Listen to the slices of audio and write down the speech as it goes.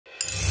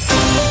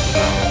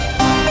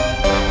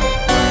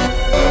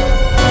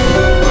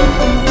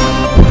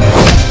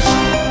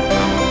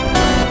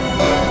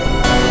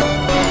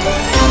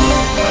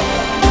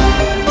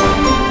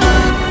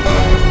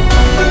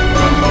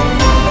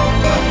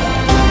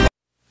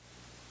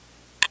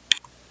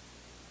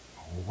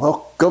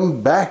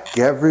Welcome back,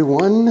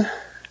 everyone.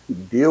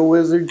 Deal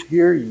Wizard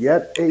here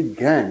yet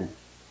again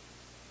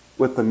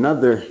with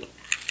another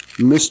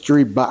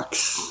mystery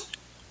box.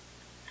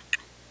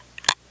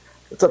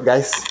 What's up,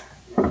 guys?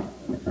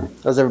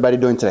 How's everybody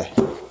doing today?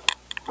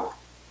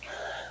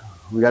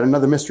 We got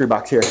another mystery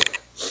box here.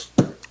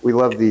 We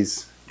love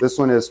these. This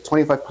one is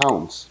 25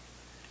 pounds.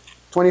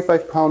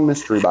 25-pound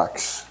mystery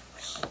box.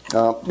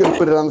 I'm gonna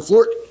put it on the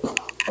floor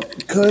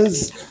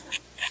because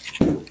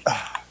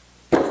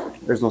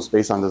there's no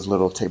space on this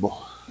little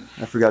table.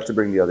 I forgot to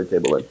bring the other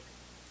table in.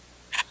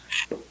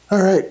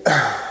 All right,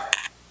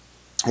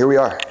 here we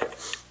are.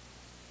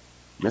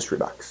 Mystery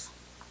box.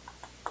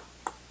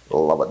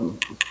 Love them.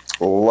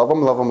 Love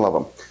them, love them, love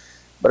them.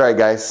 But all right,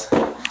 guys,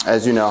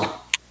 as you know,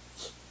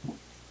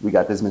 we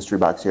got this mystery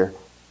box here.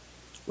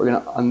 We're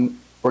gonna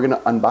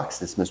unbox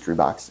this mystery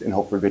box and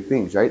hope for good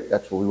things, right?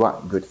 That's what we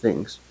want, good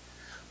things.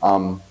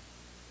 Don't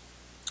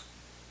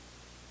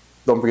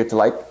forget to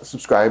like,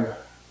 subscribe,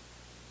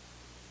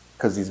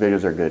 because these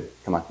videos are good.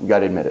 Come on, you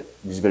gotta admit it.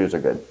 These videos are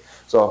good.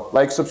 So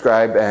like,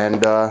 subscribe,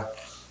 and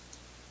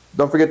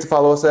don't forget to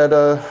follow us at,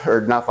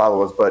 or not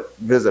follow us, but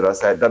visit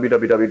us at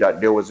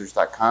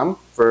www.dealwizards.com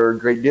for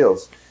great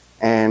deals.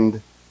 And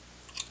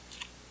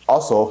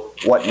also,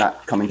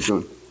 Whatnot coming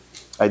soon.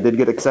 I did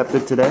get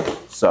accepted today,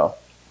 so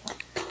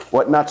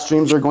Whatnot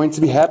streams are going to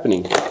be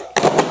happening.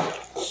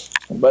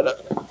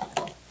 But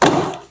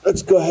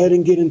let's go ahead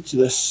and get into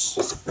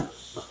this.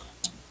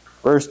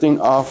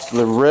 Bursting off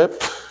the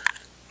rip.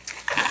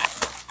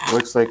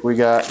 Looks like we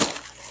got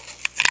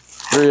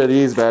 3 of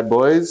these bad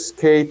boys.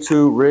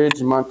 K2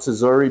 Ridge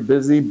Montessori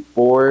Busy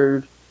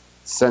Board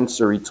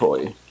Sensory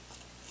Toy.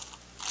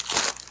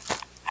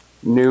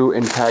 New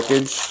in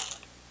package.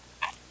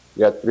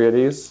 We got 3 of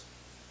these.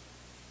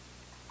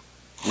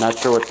 Not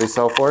sure what they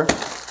sell for,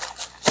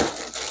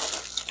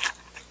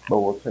 but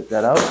we'll check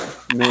that out.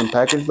 New in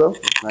package though,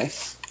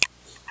 nice.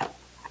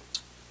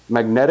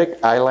 Magnetic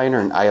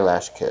eyeliner and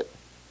eyelash kit.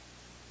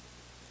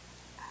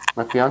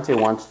 My fiance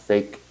wants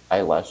fake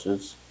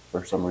eyelashes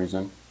for some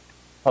reason.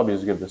 Probably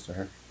just give this to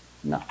her.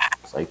 No,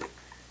 it's like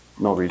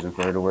no reason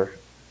for her to wear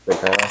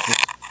fake eyelashes.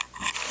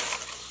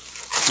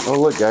 Oh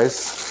look,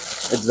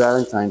 guys, it's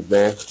Valentine's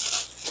Day,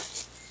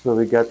 so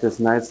we got this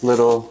nice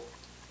little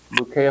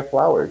bouquet of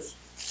flowers.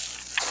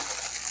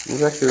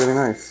 It's actually really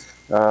nice.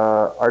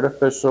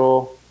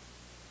 Artificial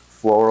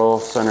floral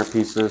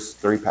centerpieces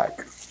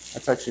 3-pack.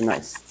 That's actually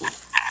nice.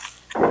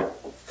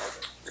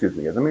 Excuse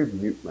me, guys. Let me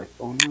mute my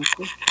phone real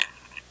quick.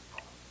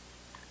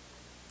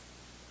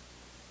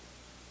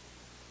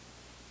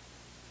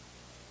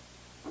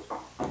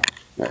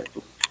 All right.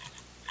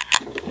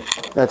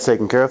 That's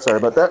taken care of. Sorry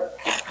about that.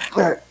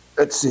 All right.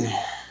 Let's see.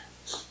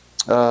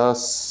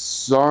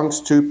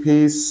 Songs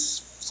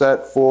 2-piece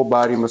set full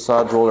body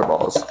massage roller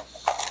balls.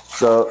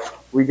 So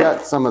we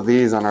got some of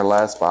these on our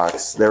last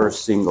box. They were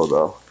single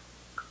though.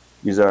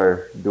 These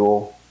are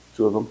dual,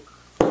 2 of them.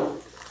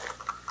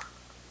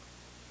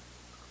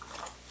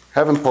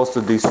 Haven't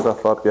posted these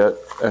stuff up yet,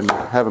 and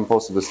haven't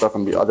posted the stuff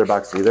in the other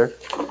box either.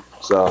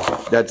 So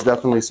that's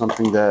definitely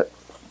something that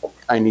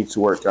I need to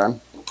work on.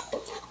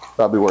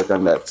 Probably work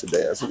on that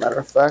today, as a matter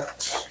of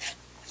fact.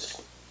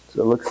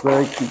 So it looks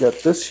like we got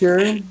this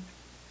here.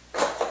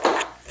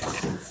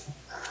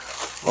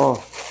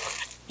 Oh,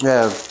 we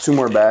have 2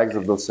 more bags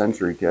of those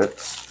sensory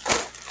kits.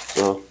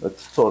 So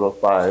that's total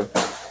 5.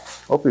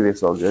 Hopefully they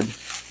sell good.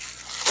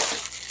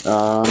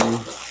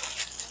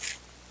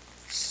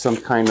 Some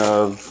kind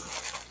of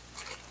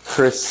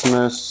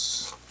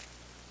Christmas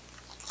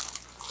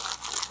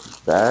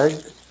bag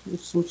of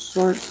some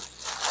sort.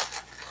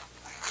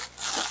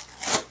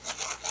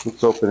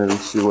 Let's open it and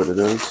see what it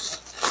is.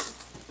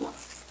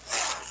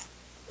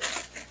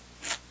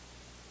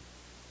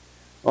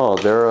 Oh,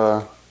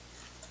 they're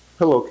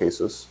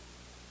pillowcases.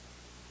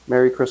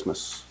 Merry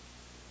Christmas.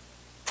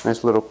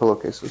 Nice little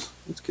pillowcases.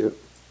 It's cute.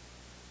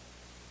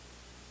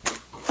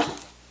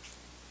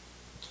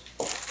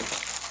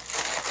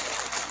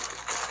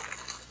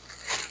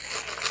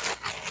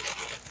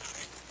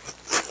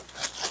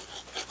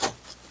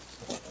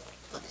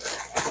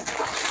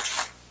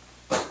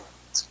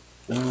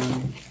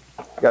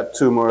 Got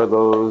 2 more of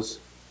those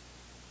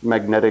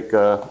magnetic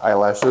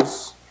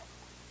eyelashes.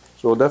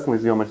 So we'll definitely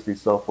see how much these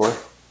sell for.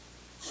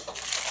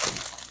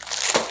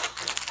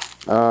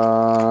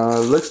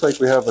 Looks like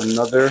we have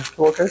another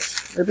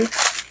pillowcase, maybe?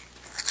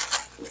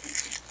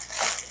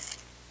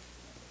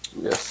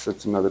 Yes,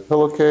 it's another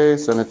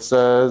pillowcase, and it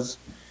says,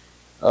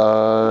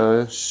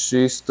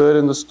 she stood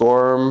in the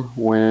storm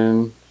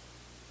when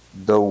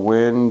the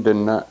wind did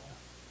not...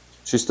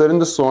 She stood in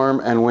the storm,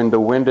 and when the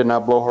wind did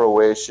not blow her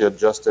away, she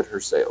adjusted her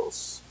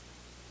sails.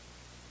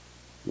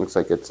 Looks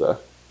like it's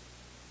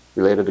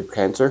related to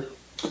cancer.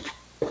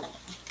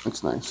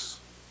 That's nice.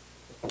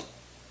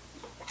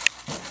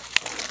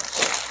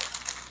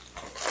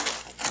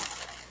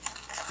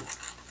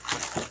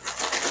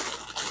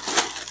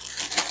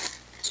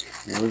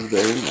 That was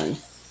very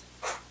nice.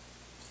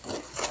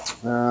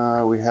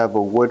 We have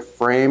a wood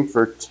frame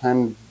for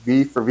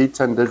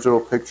V10 digital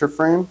picture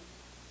frame.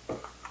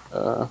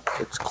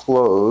 It's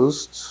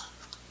closed,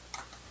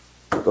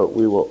 but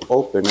we will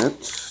open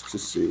it to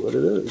see what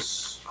it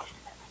is.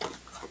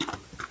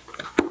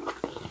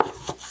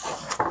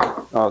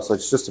 Oh, so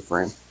it's just a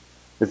frame.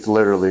 It's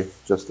literally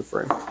just a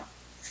frame.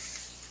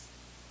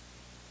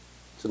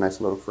 It's a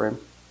nice little frame.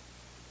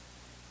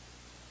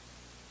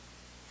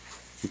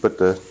 You put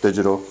the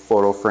digital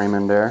photo frame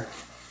in there,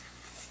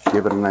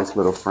 give it a nice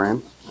little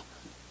frame.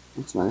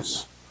 It's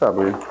nice.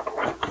 Probably like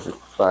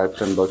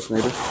 $5–10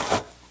 maybe.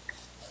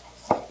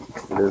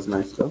 It is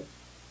nice though.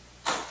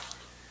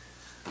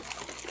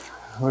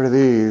 What are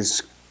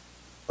these?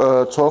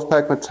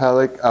 12-pack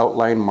metallic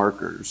outline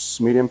markers,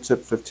 medium tip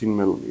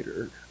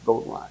 15mm,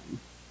 gold line.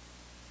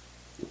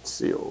 It's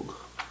sealed.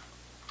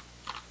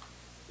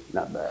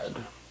 Not bad.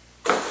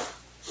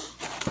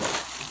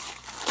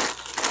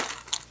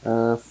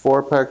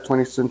 4-pack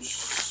 20".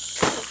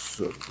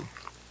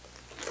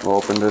 We'll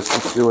open this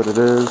and see what it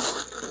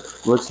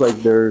is. Looks like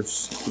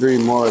there's 3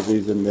 more of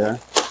these in there.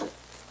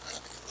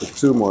 There's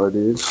 2 more of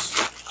these.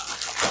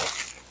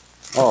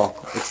 Oh,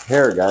 it's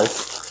hair,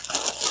 guys.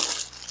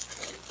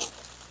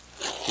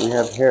 We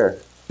have hair.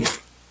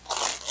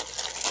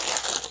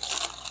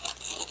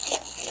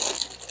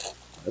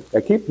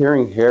 I keep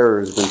hearing hair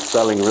has been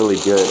selling really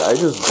good. I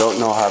just don't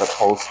know how to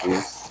post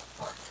these.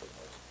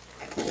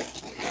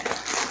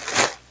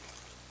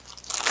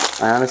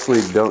 I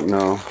honestly don't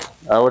know.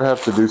 I would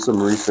have to do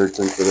some research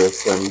into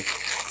this and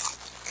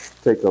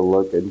take a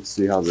look and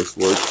see how this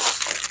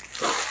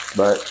works.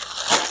 But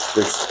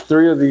there's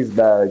 3 of these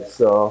bags,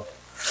 so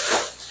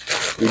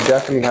we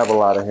definitely have a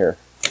lot of hair.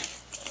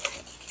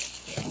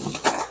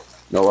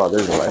 No, wow,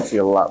 there's actually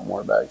a lot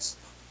more bags.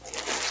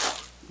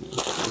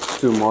 There's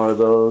 2 more of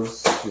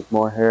those with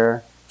more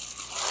hair.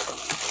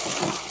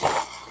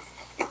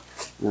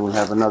 And we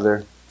have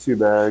another 2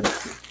 bags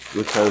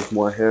which has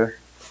more hair.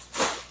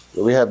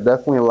 So we have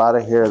definitely a lot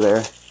of hair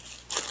there.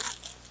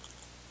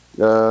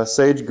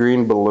 Sage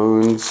green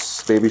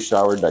balloons, baby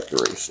shower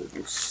decorations.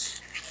 Let's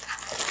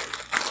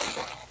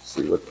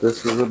see what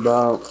this is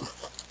about.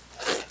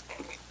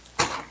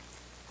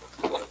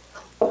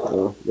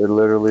 They're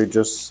literally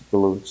just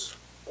balloons.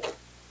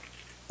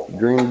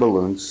 Green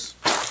balloons.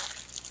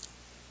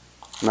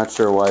 I'm not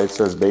sure why it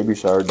says baby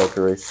shower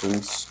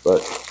decorations,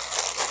 but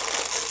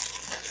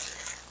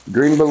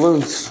green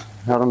balloons.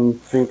 I don't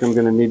think I'm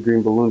gonna need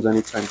green balloons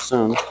anytime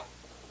soon.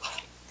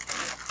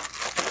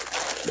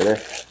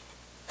 But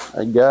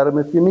I got them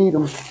if you need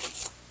them.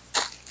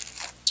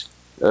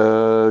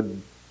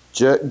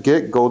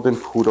 Get Golden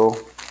Poodle.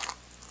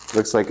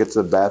 Looks like it's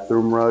a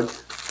bathroom rug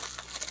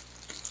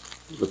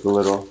with a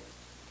little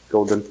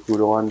golden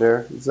poodle on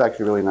there. It's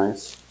actually really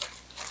nice.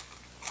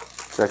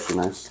 It's actually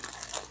nice.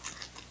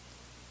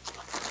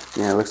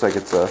 Yeah, it looks like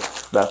it's a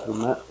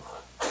bathroom mat.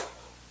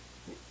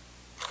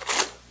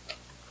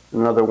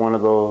 Another one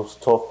of those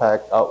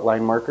 12-pack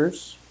outline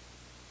markers.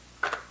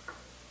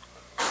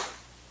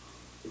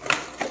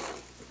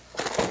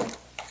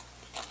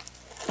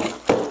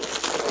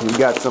 We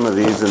got some of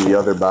these in the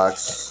other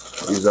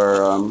box. These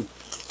are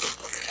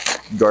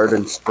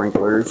garden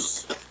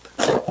sprinklers.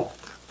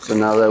 So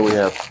now that we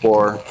have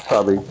 4,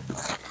 probably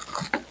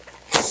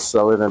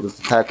sell it as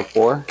a pack of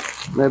 4,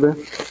 maybe.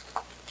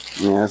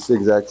 Yeah, it's the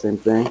exact same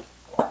thing.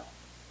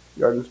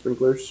 Garden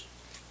sprinklers.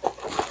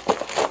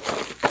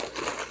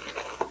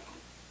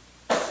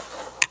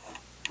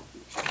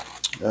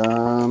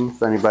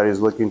 If anybody's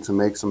looking to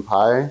make some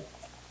pie,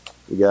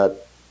 we got,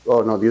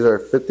 oh no, these are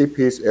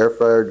 50-piece air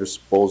fryer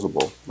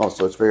disposable. Oh,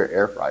 so it's for your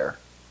air fryer.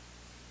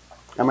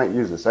 I might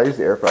use this. I use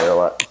the air fryer a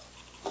lot.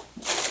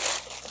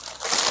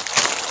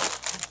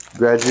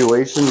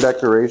 Graduation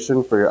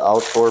decoration for your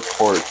outdoor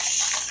porch.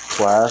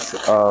 Class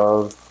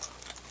of,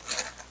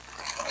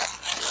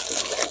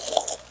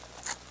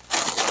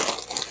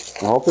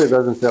 well, hopefully it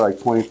doesn't say like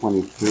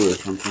 2022 or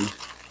something,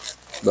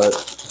 but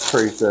I'm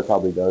pretty sure it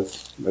probably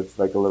does. It's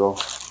like a little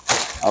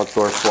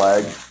outdoor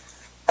flag.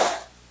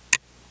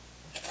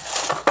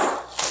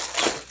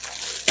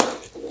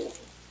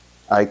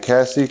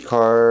 iCassie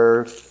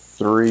Car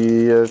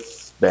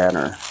 30th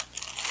banner.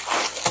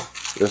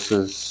 This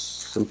is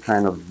some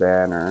kind of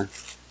banner.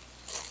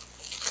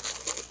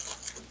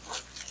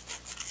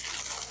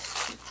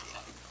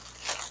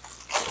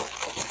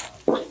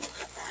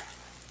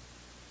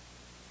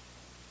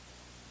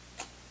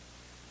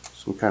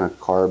 Some kind of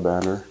car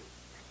banner.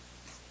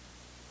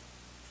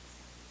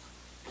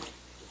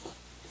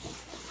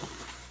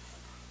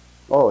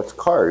 Oh, it's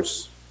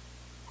cars.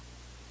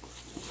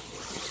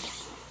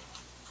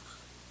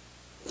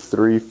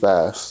 3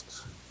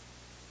 fast.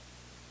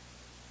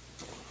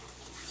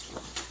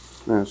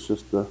 And it's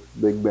just a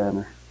big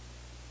banner.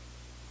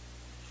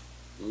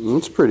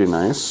 It's pretty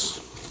nice.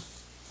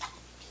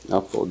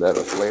 I'll fold that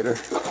up later.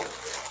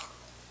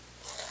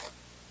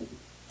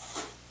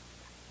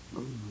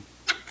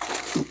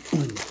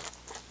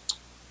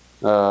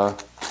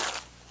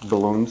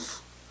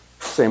 Balloons,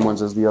 same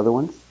ones as the other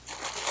ones.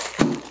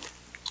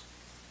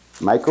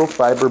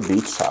 Microfiber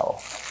beach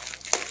towel.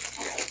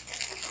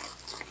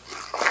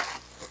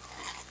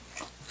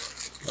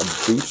 A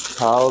beach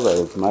towel that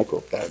is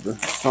microfiber.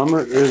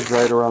 Summer is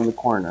right around the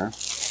corner.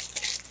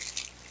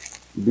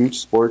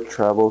 Beach Sport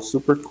Travel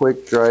Super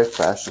Quick Dry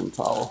Fashion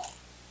Towel.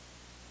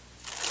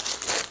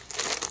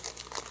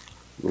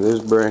 It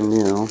is brand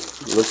new.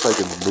 It looks like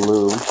it's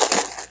blue.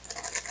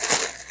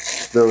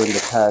 Still in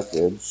the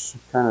package.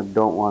 Kind of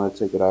don't want to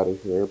take it out of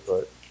here,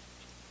 but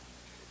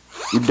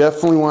you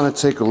definitely want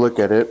to take a look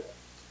at it.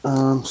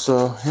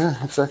 So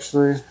yeah, it's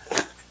actually a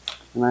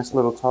nice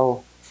little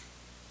towel.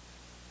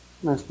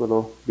 Nice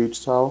little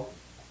beach towel.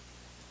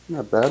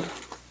 Not bad.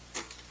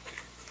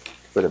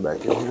 Put it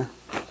back in here.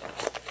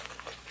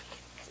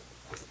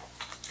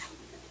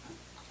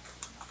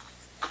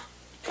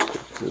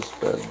 Put this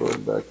bad boy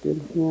back in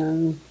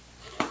here.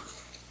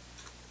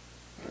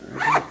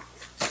 Right.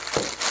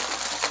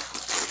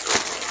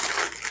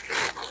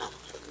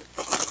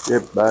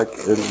 Get back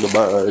in the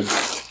bag.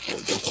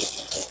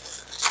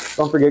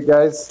 Don't forget,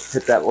 guys,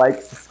 hit that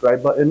like,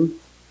 subscribe button.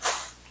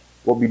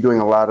 We'll be doing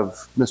a lot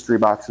of mystery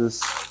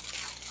boxes.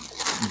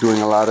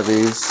 Doing a lot of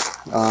these.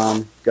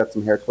 Got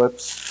some hair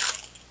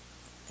clips.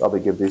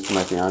 Probably give these to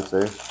my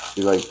fiance.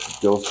 She like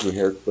goes through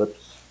hair clips.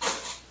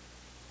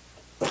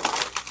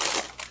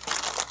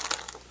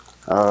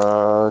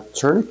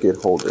 Tourniquet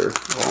holder.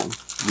 Well,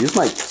 these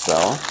might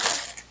sell.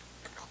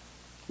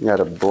 You got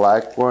a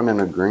black one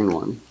and a green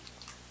one.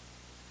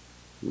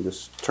 And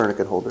just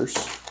tourniquet holders.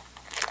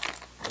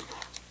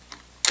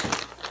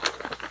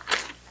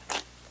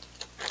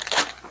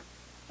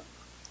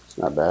 It's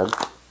not bad.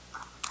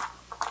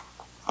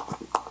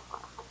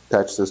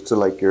 Attach this to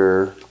like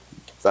your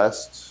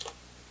vest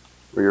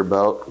or your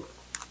belt.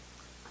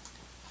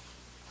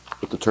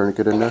 Put the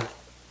tourniquet in there.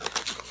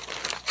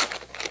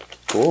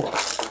 Cool.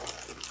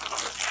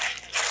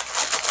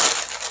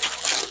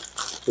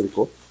 Pretty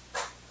cool.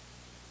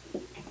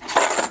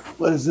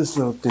 What is this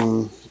little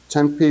thing?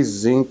 10-piece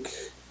zinc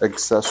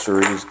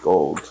accessories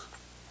gold.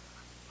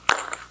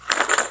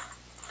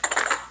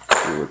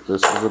 See what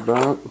this is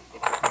about.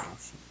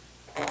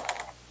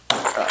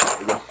 There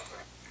we go.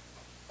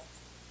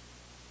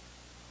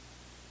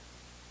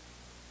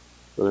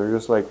 So they're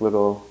just like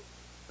little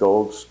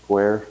gold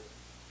square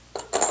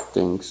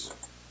things.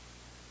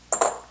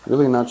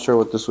 Really not sure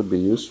what this would be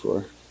used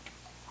for.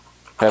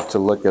 Have to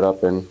look it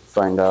up and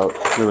find out.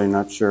 Really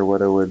not sure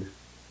what it would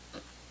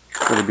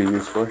be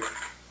used for.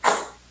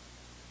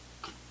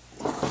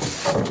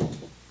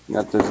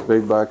 Got this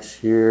big box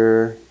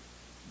here.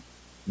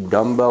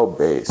 Dumbbell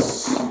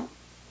base.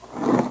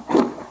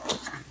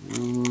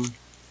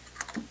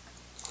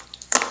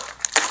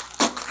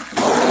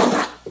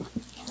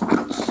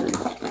 Let's see.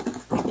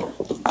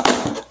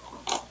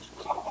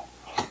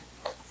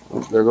 Oh,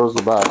 there goes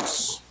the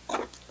box.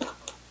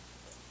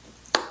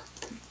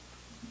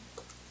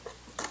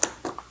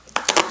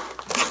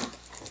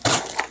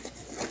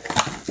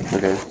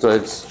 Okay, so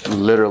it's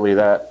literally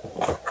that.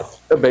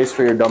 A base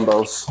for your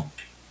dumbbells.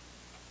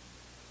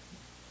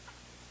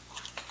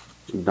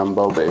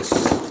 Dumbbell base.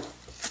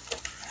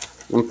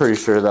 I'm pretty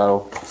sure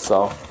that'll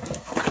sell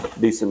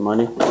decent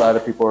money. A lot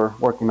of people are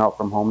working out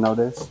from home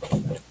nowadays.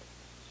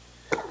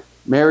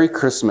 Merry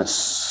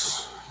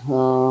Christmas.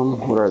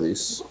 What are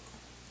these?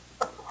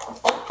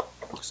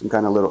 Some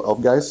kind of little elf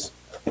guys.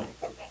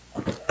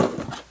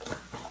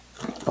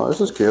 Oh, this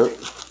is cute.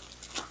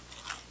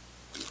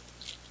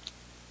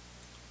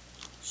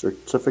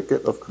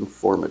 Certificate of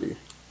Conformity.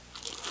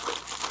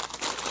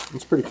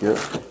 It's pretty cute.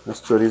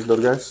 That's two of these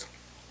little guys.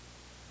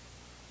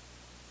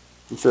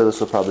 I'm sure this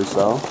will probably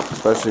sell,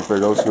 especially for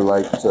those who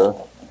like to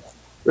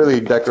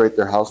really decorate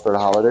their house for the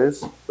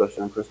holidays,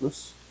 especially on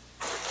Christmas.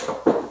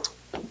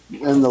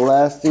 And the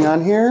last thing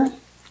on here,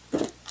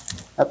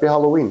 Happy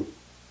Halloween.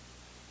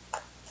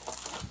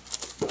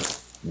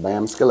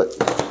 Bam skillet.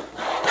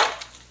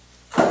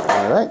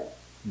 All right,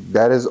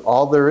 that is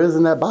all there is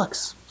in that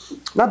box.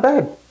 Not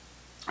bad.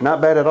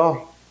 Not bad at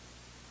all.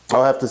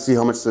 I'll have to see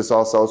how much this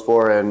all sells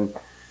for, and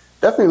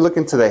definitely look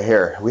into the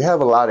hair. We have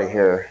a lot of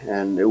hair,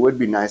 and it would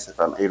be nice if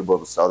I'm able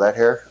to sell that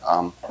hair.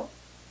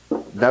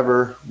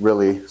 Never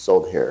really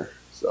sold hair,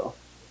 so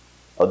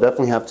I'll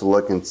definitely have to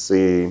look and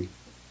see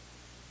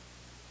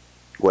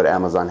what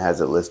Amazon has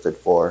it listed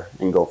for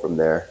and go from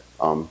there.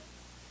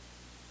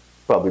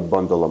 Probably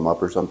bundle them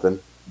up or something.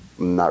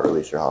 I'm not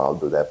really sure how I'll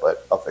do that,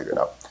 but I'll figure it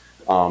out.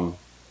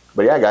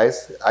 But yeah,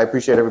 guys, I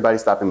appreciate everybody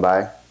stopping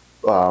by.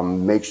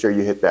 Make sure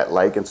you hit that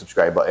like and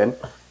subscribe button.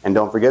 And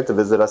don't forget to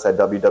visit us at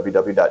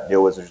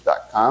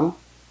www.dealwizards.com.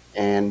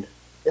 And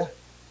yeah,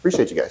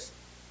 appreciate you guys.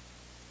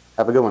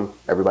 Have a good one,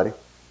 everybody.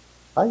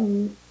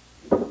 Bye.